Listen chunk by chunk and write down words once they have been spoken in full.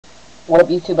What up,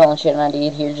 YouTube?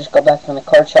 Alan98 here. Just got back from the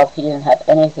card shop. He didn't have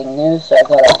anything new, so I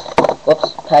got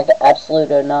a pack of Absolute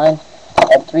 09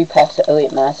 and 3 packs of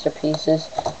 08 Masterpieces.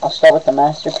 I'll start with the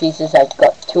Masterpieces. I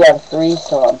got 2 out of 3,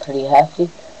 so I'm pretty happy.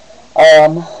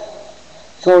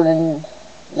 Jordan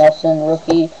Nelson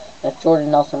rookie, and a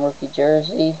Jordan Nelson rookie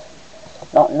jersey.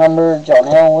 Not numbered. John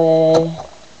Elway.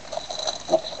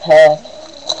 Next pack.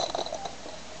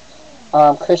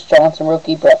 Chris Johnson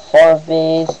rookie, Brett Favre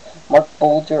base, Mark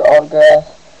Bulger autograph.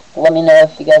 Let me know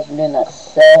if you guys are doing that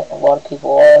set. A lot of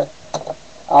people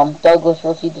are. Douglas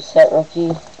rookie, Desette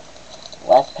rookie.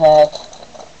 Last pack.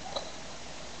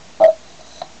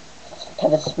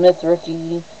 Kevin Smith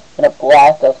rookie, and a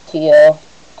black of T.O.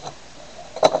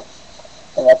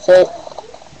 And that's it.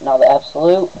 Now the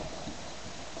Absolute.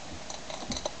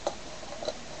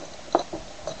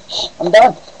 I'm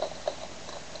done.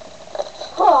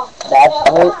 The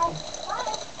Absolute.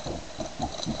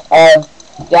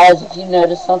 Guys, if you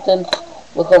notice something,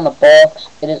 look on the box.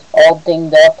 It is all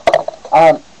dinged up.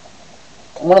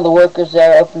 One of the workers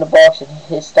there opened the box and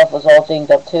his stuff was all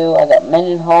dinged up too. I got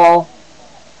Mendenhall,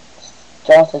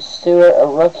 Jonathan Stewart, a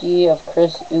rookie of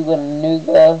Chris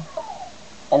Uganuga,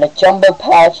 and a jumbo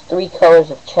patch, 3 colors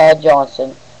of Chad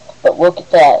Johnson. But look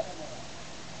at that.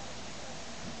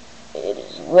 It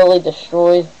is really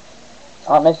destroyed.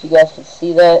 I don't know if you guys can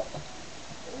see that.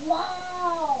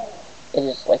 Wow! It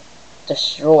is like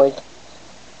destroyed.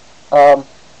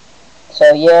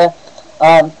 So yeah,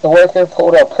 the worker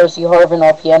pulled a Percy Harvin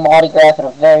RPM autograph and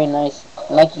a very nice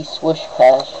Nike swoosh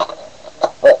patch.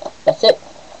 But that's it.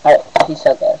 Alright, peace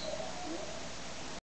out, guys.